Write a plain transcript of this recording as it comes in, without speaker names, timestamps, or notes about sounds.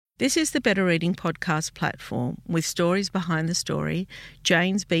This is the Better Reading Podcast platform with stories behind the story,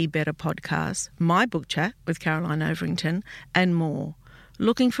 Jane's Be Better podcast, my book chat with Caroline Overington, and more.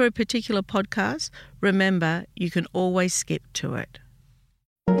 Looking for a particular podcast? Remember, you can always skip to it.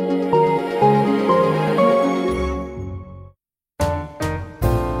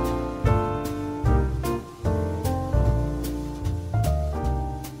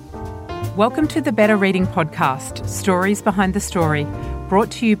 Welcome to the Better Reading Podcast, Stories Behind the Story,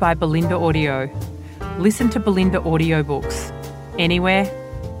 brought to you by Belinda Audio. Listen to Belinda audiobooks, anywhere,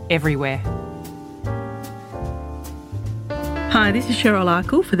 everywhere. Hi, this is Cheryl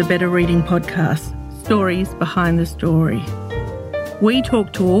Arkle for the Better Reading Podcast, Stories Behind the Story. We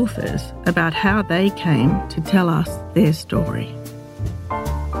talk to authors about how they came to tell us their story.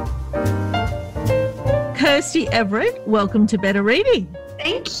 Kirsty Everett, welcome to Better Reading.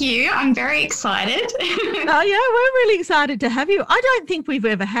 Thank you. I'm very excited. Oh, yeah, we're really excited to have you. I don't think we've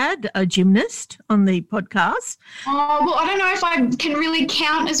ever had a gymnast on the podcast. Oh, well, I don't know if I can really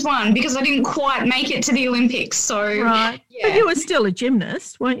count as one because I didn't quite make it to the Olympics. So, right. Yeah. But you were still a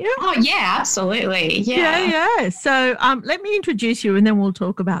gymnast, weren't you? Oh, yeah, absolutely. Yeah. So let me introduce you and then we'll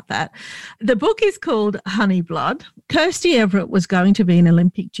talk about that. The book is called Honey Blood. Kirsty Everett was going to be an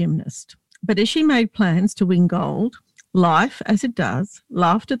Olympic gymnast, but as she made plans to win gold, life, as it does,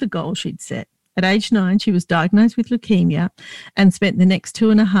 laughed at the goal she'd set. At age 9, she was diagnosed with leukemia and spent the next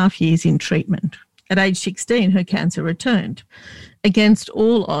 2.5 years in treatment. At age 16, her cancer returned. Against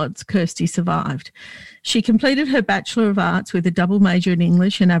all odds, Kirsty survived. She completed her Bachelor of Arts with a double major in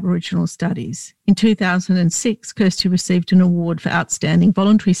English and Aboriginal Studies. In 2006, Kirsty received an award for outstanding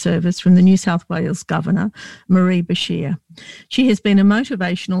voluntary service from the New South Wales Governor, Marie Bashir. She has been a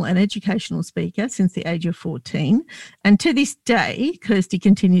motivational and educational speaker since the age of 14, and to this day, Kirsty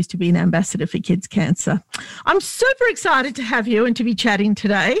continues to be an ambassador for kids' cancer. I'm super excited to have you and to be chatting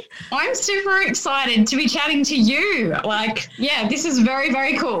today. I'm super excited to be chatting to you. This is very,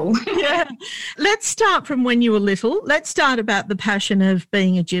 very cool. Yeah. Let's start from when you were little. Let's start about the passion of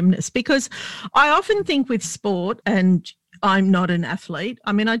being a gymnast, because I often think with sport, and I'm not an athlete.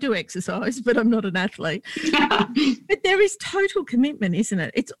 I mean, I do exercise, but I'm not an athlete. But there is total commitment, isn't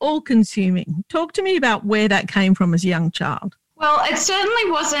it? It's all consuming. Talk to me about where that came from as a young child. Well, it certainly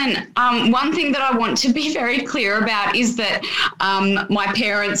wasn't. One thing that I want to be very clear about is that my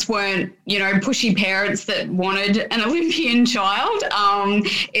parents weren't, pushy parents that wanted an Olympian child.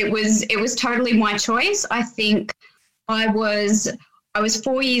 It was totally my choice. I think I was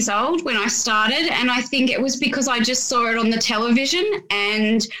 4 years old when I started, and I think it was because I just saw it on the television,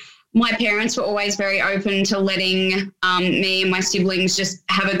 and my parents were always very open to letting me and my siblings just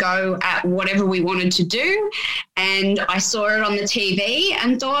have a go at whatever we wanted to do. And I saw it on the TV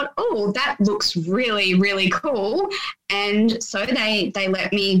and thought, oh, that looks really, really cool. And so they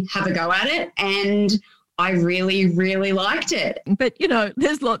let me have a go at it, and I really, really liked it. But,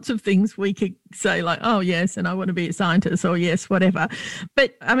 there's lots of things we could say like, oh, yes, and I want to be a scientist, or yes, whatever.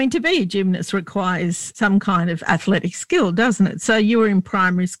 But, I mean, to be a gymnast requires some kind of athletic skill, doesn't it? So you were in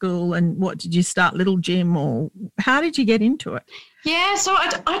primary school, and what, did you start Little Gym, or how did you get into it? Yeah, so I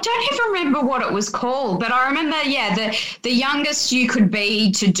don't even remember what it was called, but I remember, the youngest you could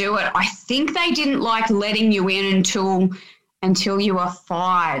be to do it. I think they didn't like letting you in until you were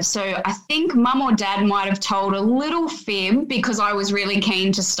 5. So I think mum or dad might have told a little fib because I was really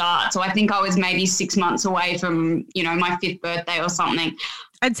keen to start. So I think I was maybe 6 months away from, my 5th birthday or something.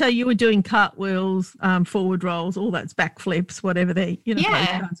 And so you were doing cartwheels, forward rolls, all that's backflips, whatever those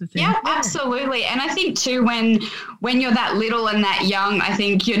kinds of things. Yeah, absolutely. And I think too, when you're that little and that young, I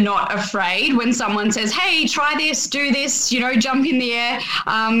think you're not afraid when someone says, hey, try this, do this, jump in the air.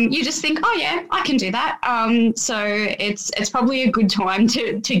 You just think, oh yeah, I can do that. So it's probably a good time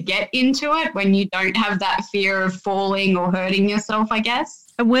to get into it when you don't have that fear of falling or hurting yourself, I guess.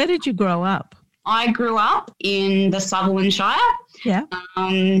 And where did you grow up? I grew up in the Sutherland Shire. Yeah.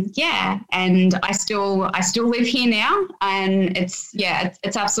 And I still live here now, and it's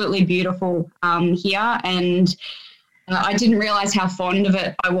absolutely beautiful here. And I didn't realise how fond of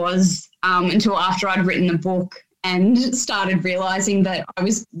it I was until after I'd written the book and started realising that I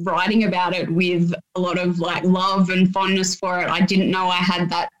was writing about it with a lot of love and fondness for it. I didn't know I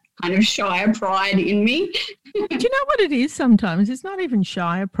had that kind of Shire pride in me. Do you know what it is sometimes? It's not even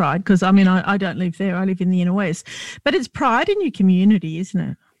Shire pride, because, I mean, I don't live there. I live in the inner west. But it's pride in your community, isn't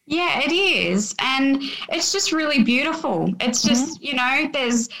it? Yeah, it is. And it's just really beautiful. It's just,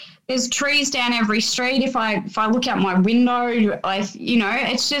 there's trees down every street. If I look out my window,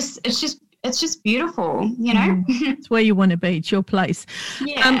 it's just it's just beautiful, you know. It's where you want to be. It's your place.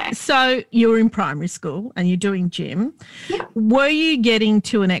 Yeah. So you're in primary school and you're doing gym. Yeah. Were you getting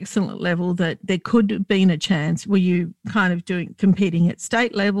to an excellent level that there could have been a chance? Were you kind of competing at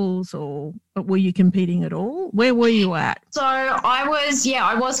state levels, or were you competing at all? Where were you at? So I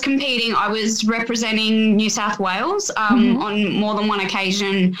was competing. I was representing New South Wales on more than one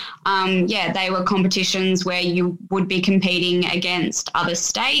occasion. They were competitions where you would be competing against other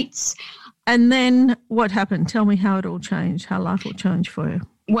states. And then what happened? Tell me how it all changed, how life will change for you.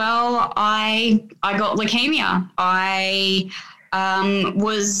 Well, I got leukemia. I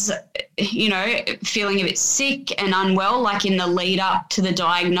was, feeling a bit sick and unwell, like in the lead up to the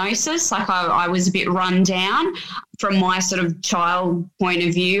diagnosis. Like I was a bit run down. From my sort of child point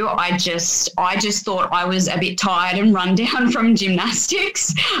of view, I just thought I was a bit tired and run down from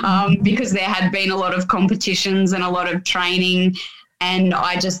gymnastics because there had been a lot of competitions and a lot of training. And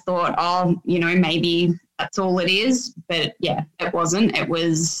I just thought, maybe that's all it is. But yeah, it wasn't. It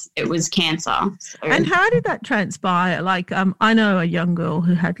was cancer. So. And how did that transpire? Like, I know a young girl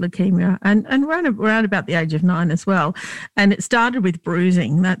who had leukemia and ran around about the age of 9 as well. And it started with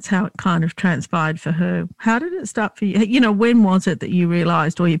bruising. That's how it kind of transpired for her. How did it start for you? You know, when was it that you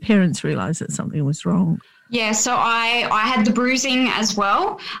realised, or your parents realised, that something was wrong? Yeah, so I had the bruising as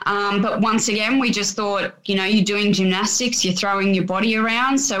well. But once again, we just thought, you're doing gymnastics, you're throwing your body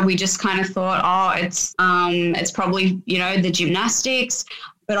around. So we just kind of thought, it's probably, the gymnastics.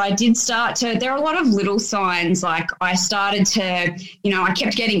 But I did there are a lot of little signs. Like I started to, I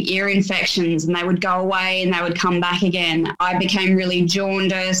kept getting ear infections and they would go away and they would come back again. I became really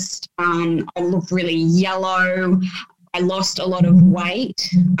jaundiced. I looked really yellow. I lost a lot of weight,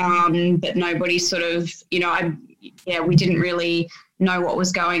 but nobody sort of, we didn't really know what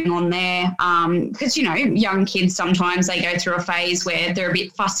was going on there because, young kids, sometimes they go through a phase where they're a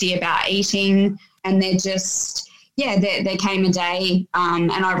bit fussy about eating and they're just, there came a day,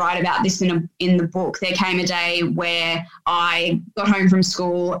 and I write about this in the book, there came a day where I got home from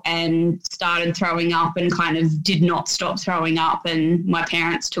school and started throwing up and kind of did not stop throwing up, and my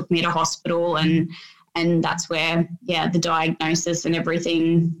parents took me to hospital and that's where, the diagnosis and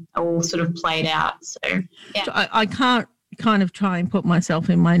everything all sort of played out. So, yeah. So I can't kind of try and put myself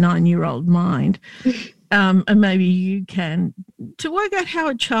in my 9-year-old mind, and maybe you can, to work out how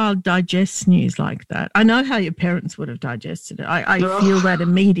a child digests news like that. I know how your parents would have digested it. I feel that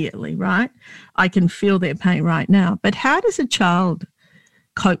immediately, right? I can feel their pain right now. But how does a child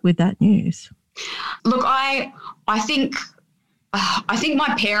cope with that news? Look, I think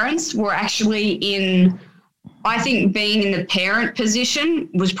my parents were actually being in the parent position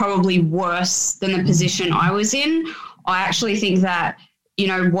was probably worse than the position I was in. I actually think that,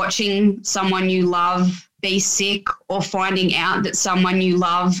 watching someone you love be sick or finding out that someone you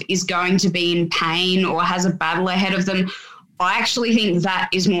love is going to be in pain or has a battle ahead of them, I actually think that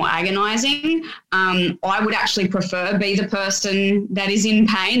is more agonizing. I would actually prefer be the person that is in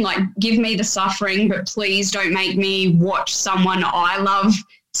pain. Like, give me the suffering, but please don't make me watch someone I love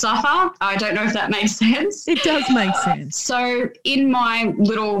suffer. I don't know if that makes sense. It does make sense. So in my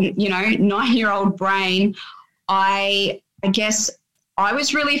little, 9-year-old brain, I guess I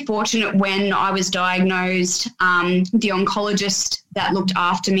was really fortunate when I was diagnosed. The oncologist that looked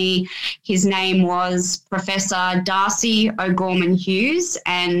after me, his name was Professor Darcy O'Gorman Hughes,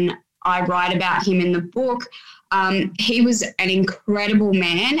 and I write about him in the book. He was an incredible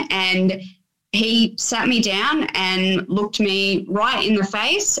man, and he sat me down and looked me right in the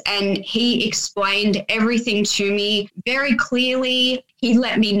face, and he explained everything to me very clearly. He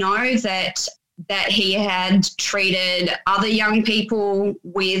let me know that he had treated other young people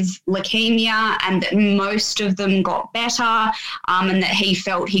with leukemia and that most of them got better, and that he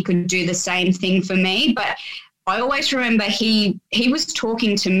felt he could do the same thing for me. But I always remember he was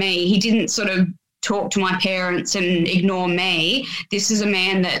talking to me. He didn't sort of talk to my parents and ignore me. This is a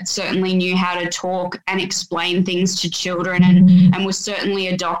man that certainly knew how to talk and explain things to children, and was certainly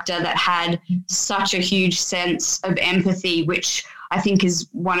a doctor that had such a huge sense of empathy, which I think is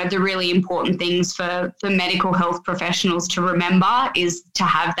one of the really important things for medical health professionals to remember, is to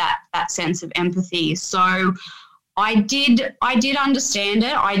have that sense of empathy. So I did understand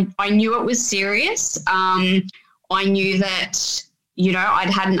it. I knew it was serious. I knew that, I'd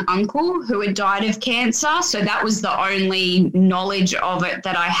had an uncle who had died of cancer, so that was the only knowledge of it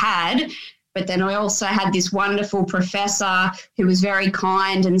that I had. But then I also had this wonderful professor who was very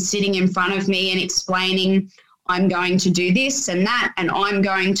kind and sitting in front of me and explaining, I'm going to do this and that, and I'm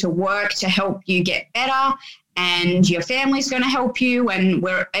going to work to help you get better, and your family's going to help you, and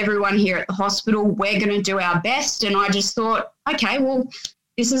everyone here at the hospital, we're going to do our best. And I just thought, okay, well,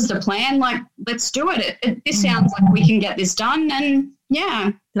 this is the plan. Like, let's do it. This sounds like we can get this done. And yeah.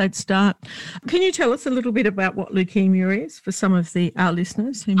 Let's start. Can you tell us a little bit about what leukemia is for some of our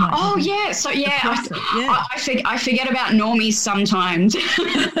listeners who might? Oh, yeah. So, I forget about normies sometimes.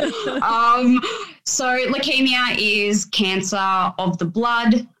 So leukemia is cancer of the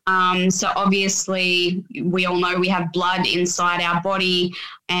blood. So obviously we all know we have blood inside our body,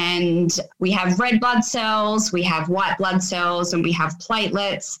 and we have red blood cells, we have white blood cells, and we have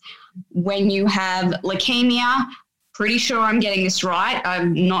platelets. When you have leukemia, pretty sure I'm getting this right.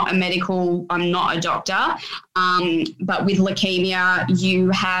 I'm not a doctor. But with leukemia, you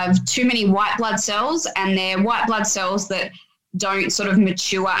have too many white blood cells, and they're white blood cells that don't sort of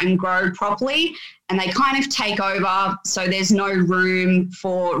mature and grow properly, and they kind of take over. So there's no room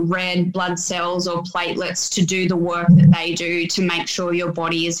for red blood cells or platelets to do the work that they do to make sure your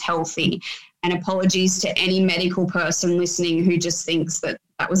body is healthy. And apologies to any medical person listening who just thinks that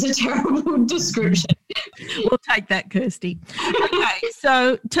was a terrible description. We'll take that, Kirsty. Okay,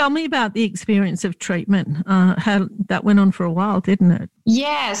 so tell me about the experience of treatment. How that went on for a while, didn't it?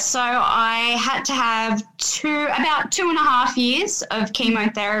 Yeah, so I had to have about 2.5 years of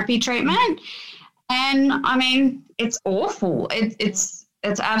chemotherapy treatment. And I mean, it's awful. It's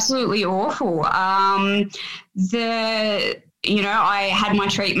absolutely awful. I had my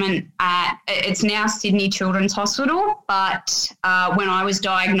treatment it's now Sydney Children's Hospital, but when I was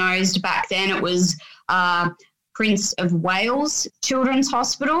diagnosed back then, it was Prince of Wales Children's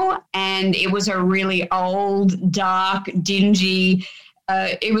Hospital, and it was a really old, dark, dingy,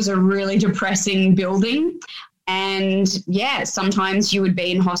 it was a really depressing building. And yeah, sometimes you would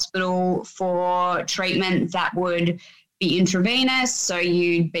be in hospital for treatment that would be intravenous, so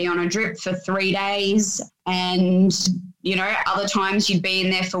you'd be on a drip for 3 days, and other times you'd be in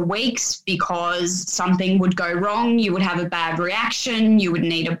there for weeks because something would go wrong. You would have a bad reaction. You would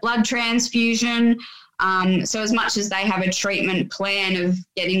need a blood transfusion. So as much as they have a treatment plan of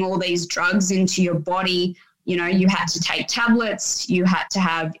getting all these drugs into your body, you had to take tablets. You had to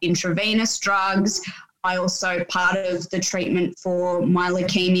have intravenous drugs. I also, part of the treatment for my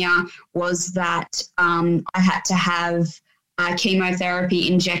leukemia was that I had to have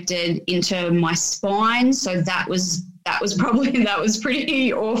chemotherapy injected into my spine. So that was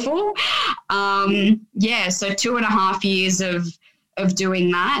pretty awful. So 2.5 years of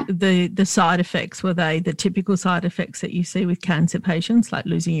doing that. The side effects, were they the typical side effects that you see with cancer patients, like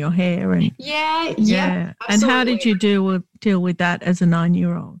losing your hair? And yeah. And how did you deal with that as a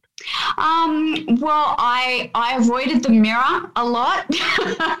 9-year-old? Well, I avoided the mirror a lot.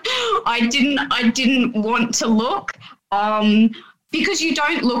 I didn't want to look because you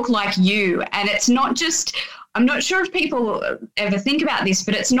don't look like you, and it's not just. I'm not sure if people ever think about this,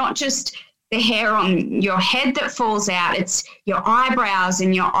 but it's not just the hair on your head that falls out. It's your eyebrows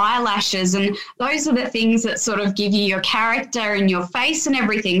and your eyelashes, and those are the things that sort of give you your character and your face and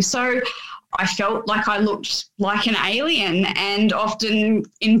everything. So I felt like I looked like an alien, and often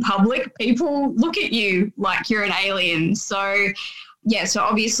in public, people look at you like you're an alien. So yeah, so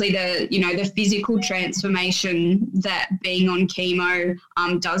obviously the physical transformation that being on chemo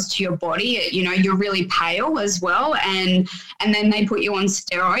does to your body, you're really pale as well, and then they put you on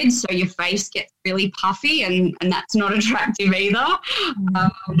steroids, so your face gets really puffy, and that's not attractive either.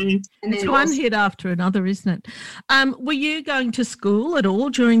 It's one hit after another, isn't it? Were you going to school at all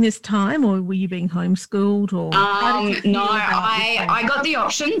during this time, or were you being homeschooled? Or no, I got the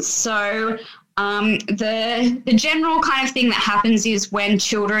options. So the general kind of thing that happens is when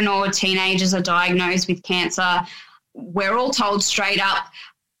children or teenagers are diagnosed with cancer, we're all told straight up,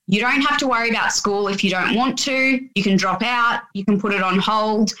 you don't have to worry about school if you don't want to. You can drop out. You can put it on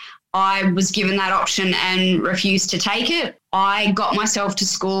hold. I was given that option and refused to take it. I got myself to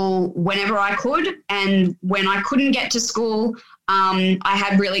school whenever I could, and when I couldn't get to school, I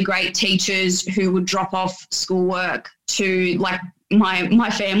had really great teachers who would drop off schoolwork to my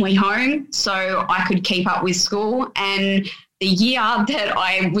family home so I could keep up with school. And the year that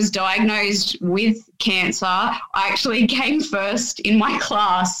I was diagnosed with cancer, I actually came first in my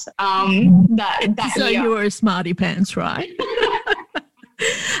class that so year. So you were a smarty pants, right?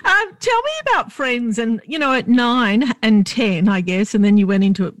 Tell me about friends, and at 9 and 10, I guess, and then you went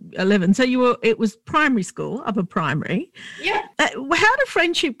into 11. So it was primary school, upper primary. Yeah. How do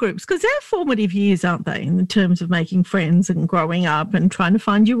friendship groups? Because they're formative years, aren't they, in terms of making friends and growing up and trying to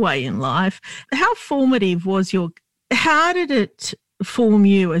find your way in life? How formative was how did it form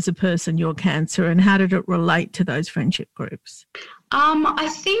you as a person, your cancer, and how did it relate to those friendship groups? I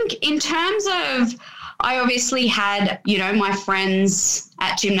think in terms of, I obviously had, my friends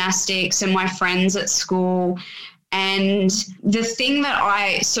at gymnastics and my friends at school, And the thing that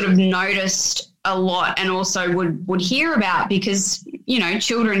I sort of noticed a lot and also would hear about, because, you know,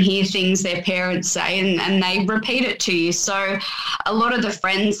 children hear things their parents say and they repeat it to you. So a lot of the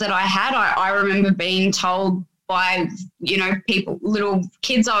friends that I had, I remember being told by, you know, people, little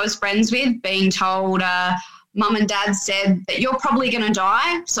kids I was friends with, being told, Mum and Dad said that you're probably going to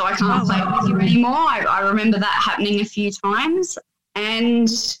die, so I can't play with you anymore. I remember that happening a few times. And,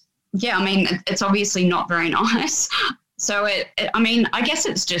 yeah, I mean, it's obviously not very nice. So, I guess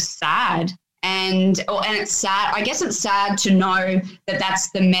it's just sad. And it's sad. I guess it's sad to know that that's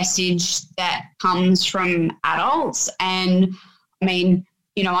the message that comes from adults. And, I mean,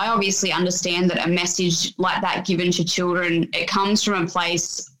 you know, I obviously understand that a message like that given to children, it comes from a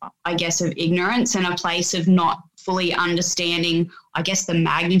place, I guess, of ignorance and a place of not fully understanding, I guess, the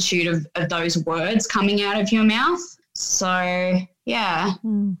magnitude of those words coming out of your mouth. So, yeah.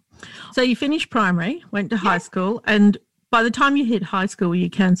 So you finished primary, went to high school, and by the time you hit high school, were you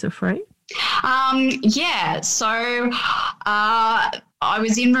cancer-free? Yeah. So I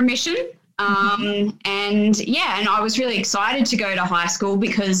was in remission. And I was really excited to go to high school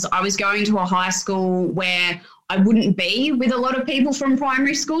because I was going to a high school where I wouldn't be with a lot of people from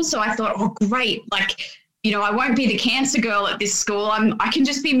primary school. So I thought, oh, great. Like, you know, I won't be the cancer girl at this school. I can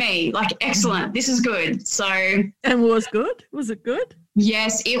just be me. Like, excellent. This is good. So. And was good? Was it good?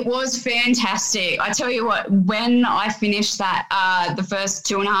 Yes, it was fantastic. I tell you what, when I finished that, the first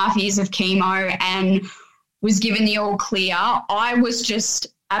 2.5 years of chemo and was given the all clear, I was just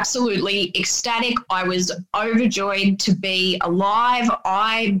absolutely ecstatic. I was overjoyed to be alive.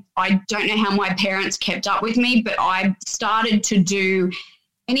 I don't know how my parents kept up with me, but I started to do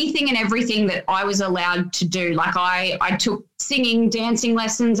anything and everything that I was allowed to do. Like I took singing, dancing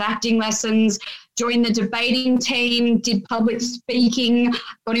lessons, acting lessons, joined the debating team, did public speaking,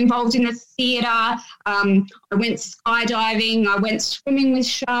 got involved in the theatre. I went skydiving. I went swimming with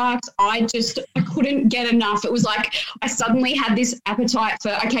sharks. I couldn't get enough. It was like I suddenly had this appetite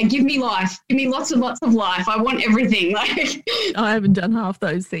for, okay, give me life. Give me lots and lots of life. I want everything. Like I haven't done half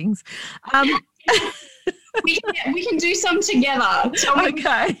those things. We can do some together. So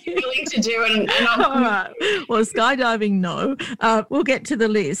okay. Willing to do and all right. Well, skydiving, no. We'll get to the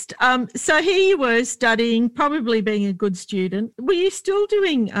list. So here you were studying, probably being a good student. Were you still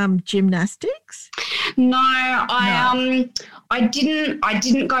doing gymnastics? No, I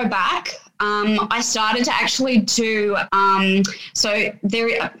didn't go back. I started to actually do, so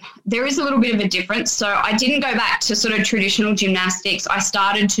there is a little bit of a difference. So I didn't go back to sort of traditional gymnastics. I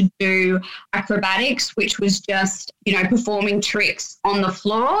started to do acrobatics, which was just, you know, performing tricks on the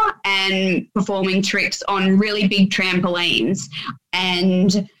floor and performing tricks on really big trampolines.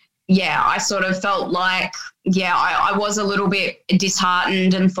 And yeah, I sort of felt like, I was a little bit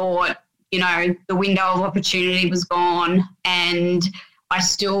disheartened and thought, you know, the window of opportunity was gone, and I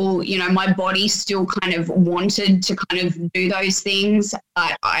still, you know, my body still kind of wanted to kind of do those things,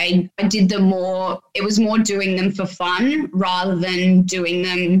 but I did them more, it was more doing them for fun rather than doing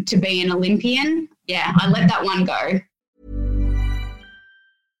them to be an Olympian. Yeah, I let that one go.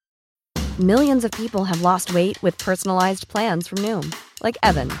 Millions of people have lost weight with personalized plans from Noom, like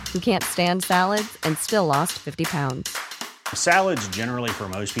Evan, who can't stand salads and still lost 50 pounds. Salads generally for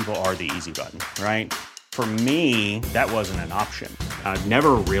most people are the easy button, right? For me, that wasn't an option. I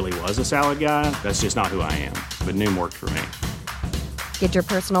never really was a salad guy. That's just not who I am. But Noom worked for me. Get your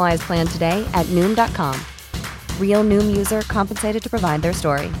personalized plan today at Noom.com. Real Noom user compensated to provide their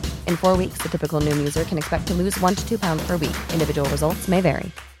story. In 4 weeks, the typical Noom user can expect to lose 1 to 2 pounds per week. Individual results may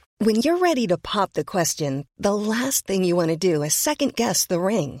vary. When you're ready to pop the question, the last thing you want to do is second-guess the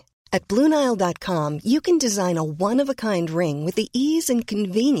ring. At BlueNile.com, you can design a one-of-a-kind ring with the ease and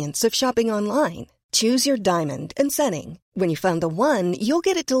convenience of shopping online. Choose your diamond and setting. When you find the one, you'll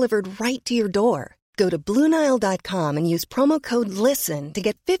get it delivered right to your door. Go to BlueNile.com and use promo code LISTEN to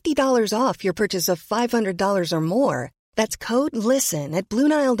get $50 off your purchase of $500 or more. That's code LISTEN at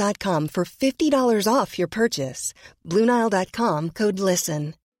BlueNile.com for $50 off your purchase. BlueNile.com, code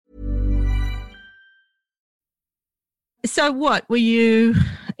LISTEN. So what, were you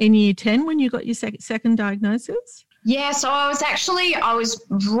in year 10 when you got your second diagnosis? Yeah, so I was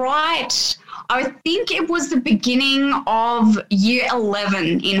right. I think it was the beginning of year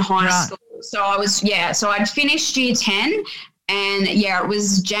 11 in high school. So I'd finished year 10 and it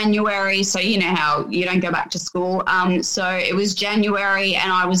was January. So you know how you don't go back to school. So it was January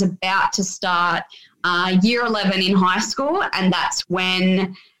and I was about to start year 11 in high school. And that's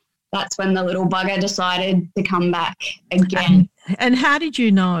when the little bugger decided to come back again. And how did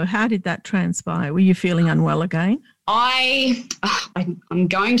you know? How did that transpire? Were you feeling unwell again? I'm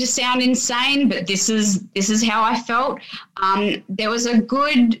going to sound insane, but this is how I felt. There was a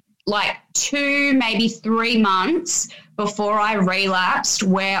good 2, maybe 3 months before I relapsed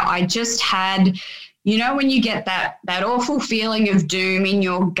where I just had, when you get that awful feeling of doom in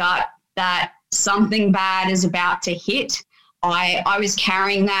your gut that something bad is about to hit. I was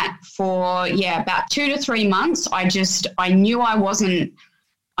carrying that for, about 2 to 3 months. I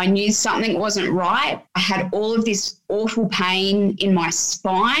knew something wasn't right. I had all of this awful pain in my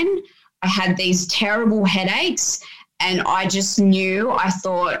spine. I had these terrible headaches, and I just knew, I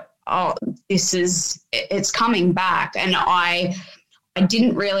thought, oh, it's coming back. And I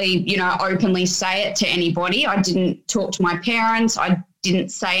didn't really, openly say it to anybody. I didn't talk to my parents. I didn't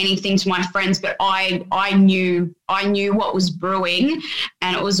say anything to my friends, but I knew what was brewing,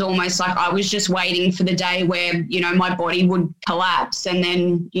 and it was almost like I was just waiting for the day where, my body would collapse, and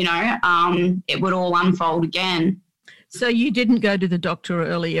then, it would all unfold again. So you didn't go to the doctor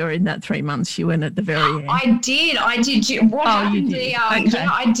earlier in that 3 months. You went at the very end. I did. What happened? You did. Okay. Yeah,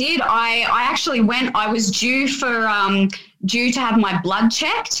 I did. I actually went. I was due to have my blood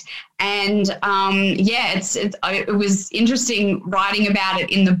checked, and it was interesting writing about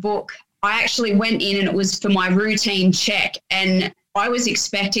it in the book. I actually went in, and it was for my routine check, and I was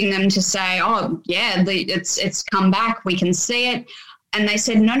expecting them to say, "Oh, yeah, it's come back. We can see it." And they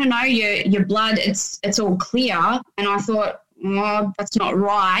said, no, your blood, it's all clear. And I thought, oh, that's not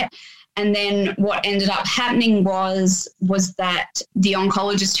right. And then what ended up happening was that the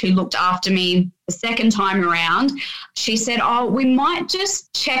oncologist who looked after me the second time around, she said, oh, we might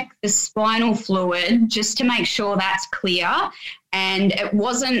just check the spinal fluid just to make sure that's clear. And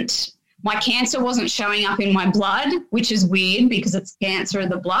my cancer wasn't showing up in my blood, which is weird because it's cancer of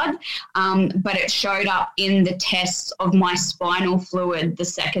the blood, but it showed up in the tests of my spinal fluid the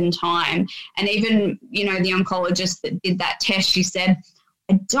second time. And even, the oncologist that did that test, she said,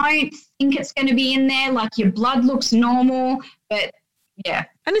 I don't think it's going to be in there. Your blood looks normal, but yeah.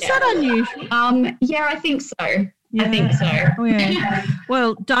 And is that unusual? Yeah, I think so. Yeah. I think so. Oh, yeah.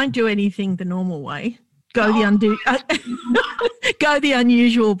 Well, don't do anything the normal way. Go the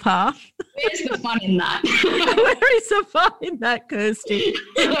unusual path. Where's the fun in that? Where is the fun in that, Kirsty?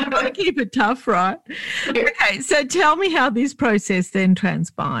 You've got to keep it tough, right? Okay, so tell me how this process then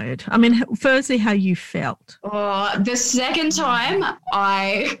transpired. I mean, firstly, how you felt. The second time,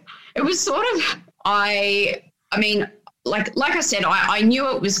 I said, I knew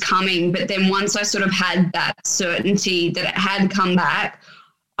it was coming, but then once I sort of had that certainty that it had come back,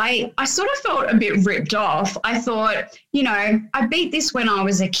 I sort of felt a bit ripped off. I thought, I beat this when I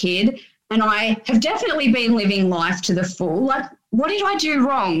was a kid, and I have definitely been living life to the full. What did I do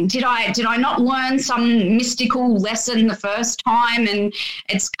wrong? Did I not learn some mystical lesson the first time, and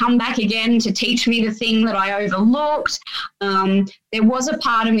it's come back again to teach me the thing that I overlooked? There was a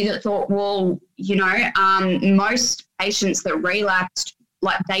part of me that thought, well, most patients that relapsed,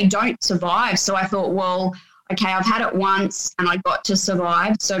 they don't survive. So I thought, well, okay, I've had it once and I got to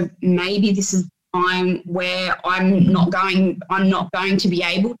survive, so maybe this is the time where I'm not going to be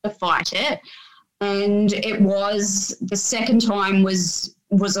able to fight it. And the second time was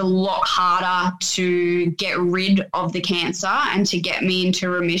a lot harder to get rid of the cancer and to get me into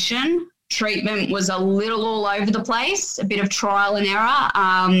remission. Treatment was a little all over the place, a bit of trial and error.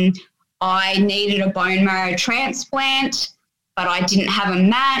 I needed a bone marrow transplant, but I didn't have a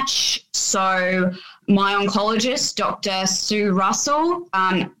match. So my oncologist, Dr. Sue Russell,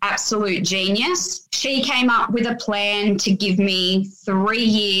 absolute genius, she came up with a plan to give me 3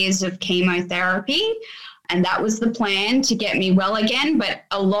 years of chemotherapy. And that was the plan, to get me well again. But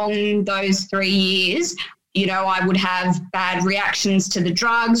along those 3 years, I would have bad reactions to the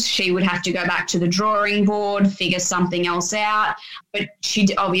drugs. She would have to go back to the drawing board, figure something else out. But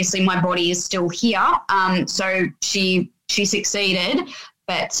obviously my body is still here. So she succeeded.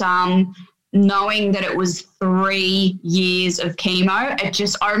 But knowing that it was 3 years of chemo,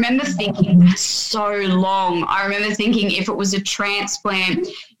 I remember thinking, that's so long. I remember thinking, if it was a transplant,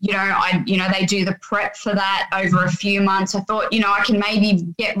 they do the prep for that over a few months. I thought, I can maybe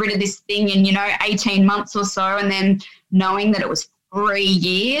get rid of this thing in, 18 months or so. And then knowing that it was 3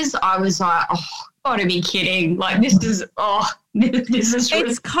 years, I was like, oh, gotta be kidding. This is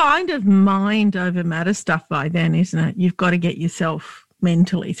It's kind of mind over matter stuff by then, isn't it? You've got to get yourself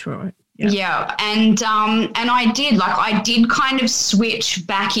mentally through it. Yeah. And I did kind of switch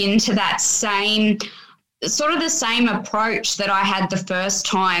back into that same approach that I had the first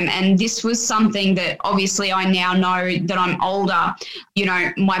time. And this was something that obviously I now know that I'm older.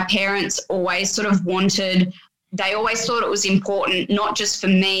 My parents always sort of wanted they always thought it was important, not just for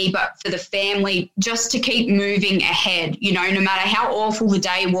me, but for the family, just to keep moving ahead. You know, no matter how awful the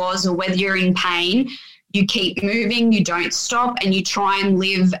day was or whether you're in pain, you keep moving, you don't stop, and you try and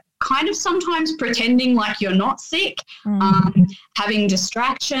live kind of sometimes pretending like you're not sick, having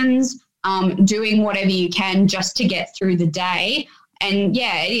distractions, doing whatever you can just to get through the day. And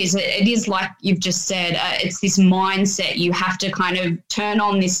yeah, it is like you've just said, it's this mindset. You have to kind of turn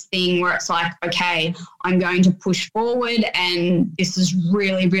on this thing where it's like, okay, I'm going to push forward, and this is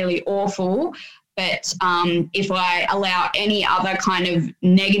really, really awful. But if I allow any other kind of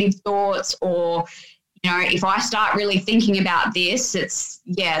negative thoughts, or, you know, if I start really thinking about this,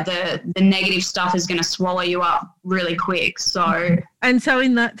 the negative stuff is going to swallow you up really quick. So. And so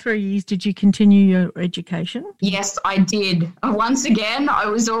in that 3 years, did you continue your education? Yes, I did. Once again, they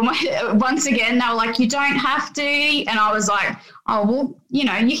were like, you don't have to. And I was like, oh, well, you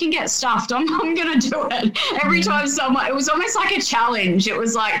know, you can get stuffed. I'm going to do it. Every time it was almost like a challenge. It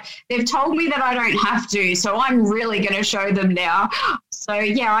was like, they've told me that I don't have to, so I'm really going to show them now. So,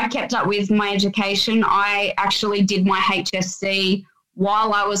 yeah, I kept up with my education. I actually did my HSC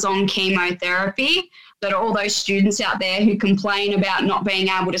while I was on chemotherapy. But all those students out there who complain about not being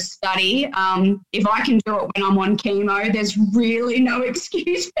able to study, if I can do it when I'm on chemo, there's really no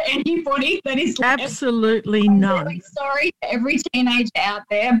excuse for anybody that is left. Absolutely none. Really sorry for every teenager out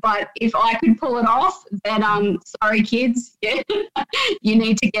there, but if I could pull it off, then sorry kids, yeah, you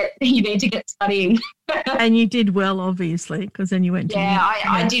need to get studying. And you did well, obviously, because then you went to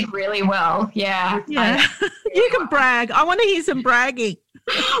I did really well. Yeah. You can brag. I want to hear some bragging.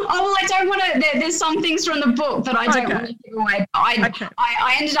 Oh, well, I don't want to. There's some things from the book that I don't want to give away.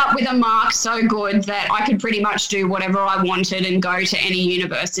 I ended up with a mark so good that I could pretty much do whatever I wanted and go to any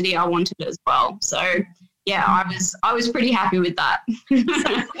university I wanted as well. So, yeah, I was pretty happy with that.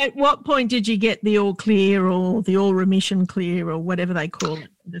 So at what point did you get the all clear or the all remission clear or whatever they call it?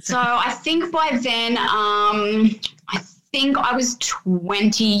 So I think by then, I think I was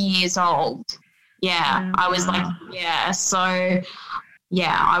 20 years old. Yeah, I was like, so...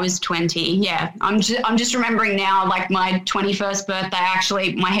 Yeah, I was 20. Yeah, I'm just remembering now, like my 21st birthday,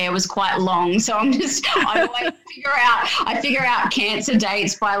 actually, my hair was quite long. So I always figure out cancer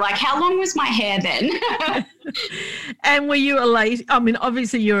dates by like, how long was my hair then? And were you elated? I mean,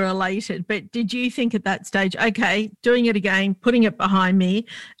 obviously you were elated, but did you think at that stage, okay, doing it again, putting it behind me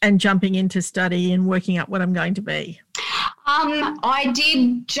and jumping into study and working out what I'm going to be? I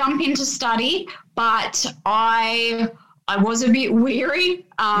did jump into study, but I was a bit weary.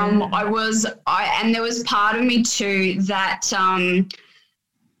 And there was part of me too that, I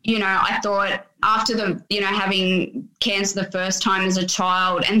thought after having cancer the first time as a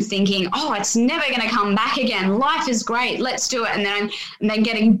child and thinking, oh, it's never going to come back again. Life is great. Let's do it. And then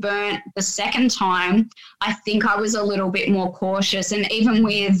getting burnt the second time, I think I was a little bit more cautious. And even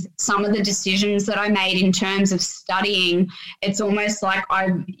with some of the decisions that I made in terms of studying, it's almost like I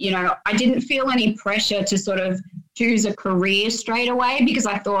didn't feel any pressure to sort of choose a career straight away because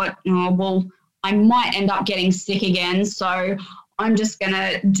I thought, oh, well, I might end up getting sick again. So I'm just going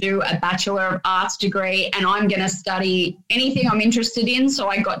to do a Bachelor of Arts degree and I'm going to study anything I'm interested in. So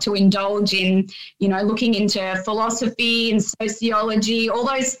I got to indulge in, looking into philosophy and sociology, all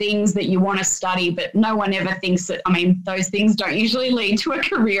those things that you want to study, but no one ever thinks that, those things don't usually lead to a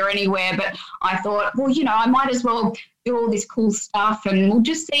career anywhere. But I thought, well, I might as well do all this cool stuff and we'll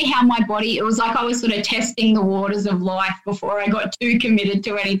just see how my body, it was like I was sort of testing the waters of life before I got too committed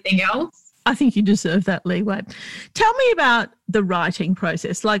to anything else. I think you deserve that leeway. Tell me about the writing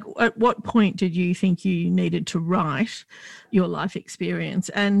process. Like, at what point did you think you needed to write your life experience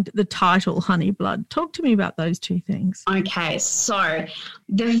and the title, Honey Blood? Talk to me about those two things. Okay, so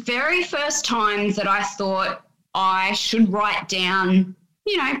the very first time that I thought I should write down,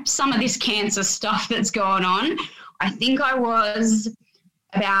 some of this cancer stuff that's going on, I think I was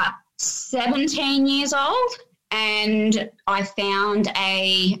about 17 years old. And I found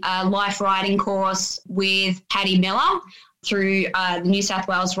a life writing course with Patty Miller through the New South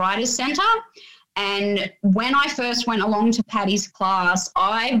Wales Writers Centre. And when I first went along to Patty's class,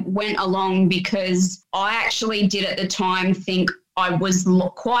 I went along because I actually did at the time think I was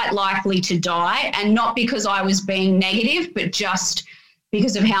quite likely to die, and not because I was being negative, but just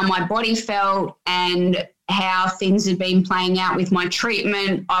because of how my body felt and how things had been playing out with my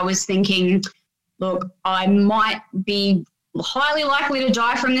treatment. I was thinking, look, I might be highly likely to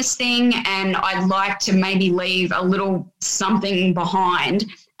die from this thing and I'd like to maybe leave a little something behind.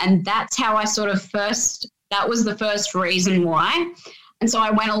 And that's how I that was the first reason why. And so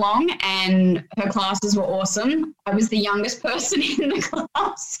I went along and her classes were awesome. I was the youngest person in the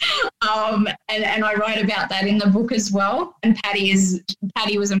class. And I write about that in the book as well. And Patty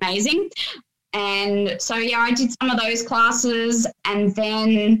was amazing. And so, I did some of those classes, and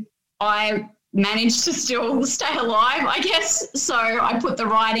then I managed to still stay alive, I guess. So I put the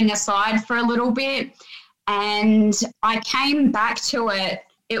writing aside for a little bit, and I came back to it.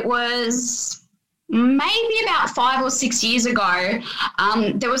 It was maybe about 5 or 6 years ago.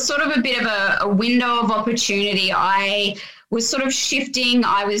 There was sort of a bit of a window of opportunity. I was sort of shifting.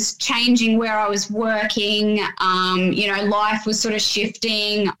 I was changing where I was working. Life was sort of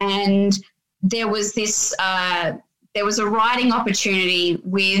shifting, and there was this there was a writing opportunity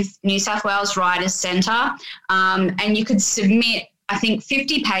with New South Wales Writers Centre, and you could submit, I think,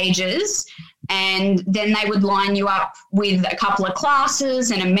 50 pages, and then they would line you up with a couple of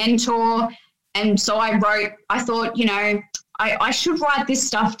classes and a mentor. And so I thought, I should write this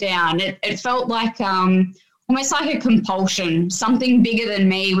stuff down. It felt like almost like a compulsion. Something bigger than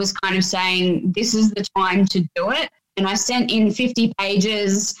me was kind of saying, this is the time to do it. And I sent in 50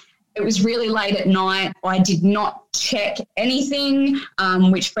 pages. It was really late at night. I did not check anything,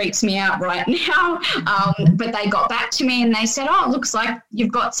 which freaks me out right now. But they got back to me and they said, it looks like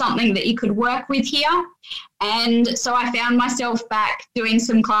you've got something that you could work with here. And so I found myself back doing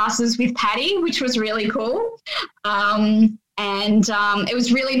some classes with Patty, which was really cool. And it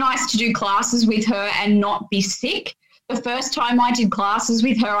was really nice to do classes with her and not be sick. The first time I did classes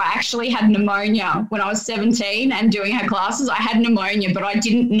with her, I actually had pneumonia when I was 17 and doing her classes. I had pneumonia, but I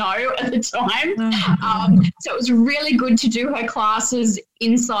didn't know at the time. So it was really good to do her classes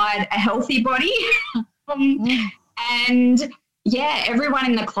inside a healthy body. And everyone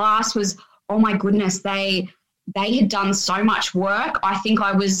in the class was, oh my goodness, they had done so much work. I think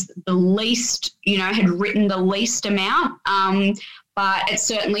I was the least, had written the least amount. But it's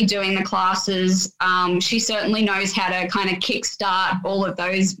certainly doing the classes. She certainly knows how to kind of kickstart all of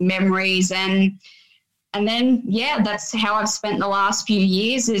those memories. And then, that's how I've spent the last few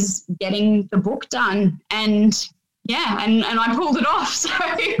years, is getting the book done. And I pulled it off. So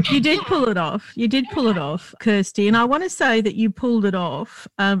You did pull it off, Kirsty. And I want to say that you pulled it off.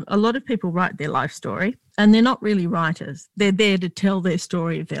 A lot of people write their life story, and they're not really writers. They're there to tell their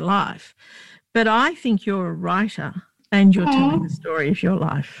story of their life. But I think you're a writer, and you're telling the story of your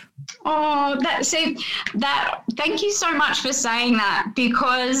life. Thank you so much for saying that,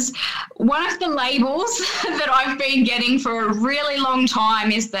 because one of the labels that I've been getting for a really long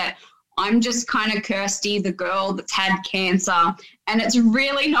time is that I'm just kind of Kirsty, the girl that's had cancer. And it's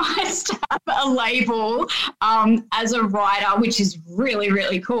really nice to have a label as a writer, which is really,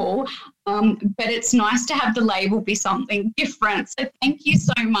 really cool. But it's nice to have the label be something different. So thank you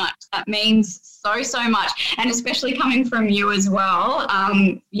so much. That means so, so much. And especially coming from you as well.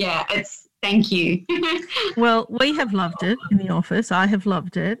 Thank you. Well, we have loved it in the office. I have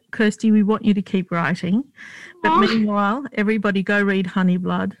loved it. Kirsty, we want you to keep writing. But meanwhile, everybody go read Honey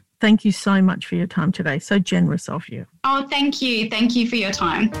Blood. Thank you so much for your time today. So generous of you. Oh, thank you. Thank you for your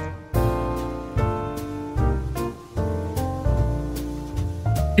time.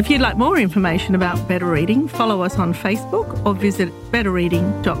 If you'd like more information about Better Reading, follow us on Facebook or visit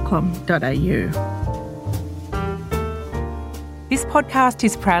betterreading.com.au. This podcast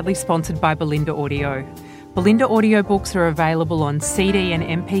is proudly sponsored by Belinda Audio. Belinda audiobooks are available on CD and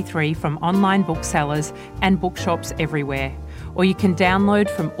MP3 from online booksellers and bookshops everywhere, or you can download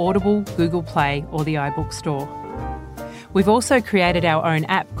from Audible, Google Play or the iBook Store. We've also created our own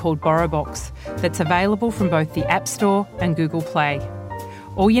app called BorrowBox that's available from both the App Store and Google Play.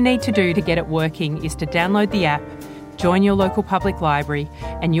 All you need to do to get it working is to download the app, join your local public library,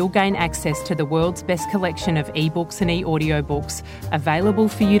 and you'll gain access to the world's best collection of ebooks and e-audiobooks available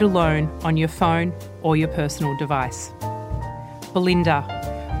for you to loan on your phone or your personal device. Belinda,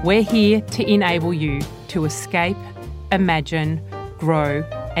 we're here to enable you to escape, imagine, grow,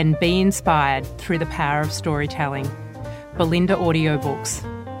 and be inspired through the power of storytelling. Belinda Audiobooks.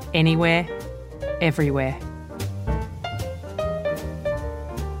 Anywhere, everywhere.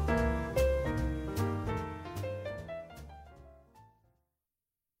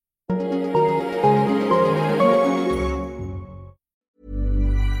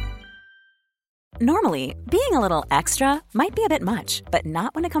 Normally, being a little extra might be a bit much, but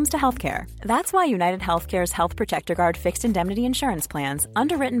not when it comes to healthcare. That's why United Healthcare's Health Protector Guard fixed indemnity insurance plans,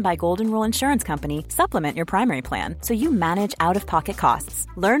 underwritten by Golden Rule Insurance Company, supplement your primary plan so you manage out-of-pocket costs.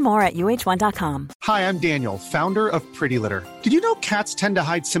 Learn more at UH1.com. Hi, I'm Daniel, founder of Pretty Litter. Did you know cats tend to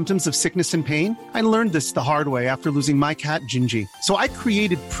hide symptoms of sickness and pain? I learned this the hard way after losing my cat, Gingy. So I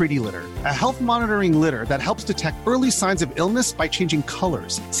created Pretty Litter, a health monitoring litter that helps detect early signs of illness by changing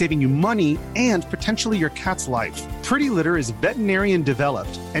colors, saving you money and potentially your cat's life. Pretty Litter is veterinarian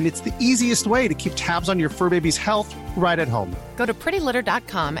developed, and it's the easiest way to keep tabs on your fur baby's health right at home. Go to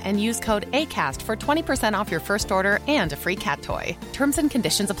prettylitter.com and use code ACAST for 20% off your first order and a free cat toy. Terms and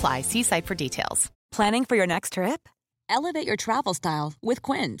conditions apply. See site for details. Planning for your next trip? Elevate your travel style with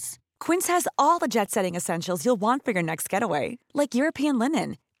Quince. Quince has all the jet-setting essentials you'll want for your next getaway, like European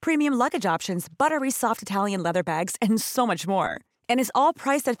linen, premium luggage options, buttery soft Italian leather bags, and so much more. And is all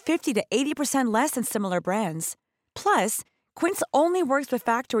priced at 50 to 80% less than similar brands. Plus, Quince only works with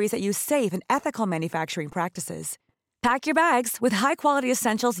factories that use safe and ethical manufacturing practices. Pack your bags with high-quality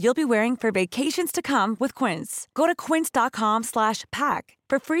essentials you'll be wearing for vacations to come with Quince. Go to quince.com/pack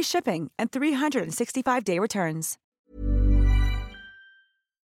for free shipping and 365-day returns.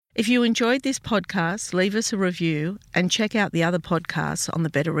 If you enjoyed this podcast, leave us a review and check out the other podcasts on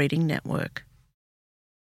the Better Reading Network.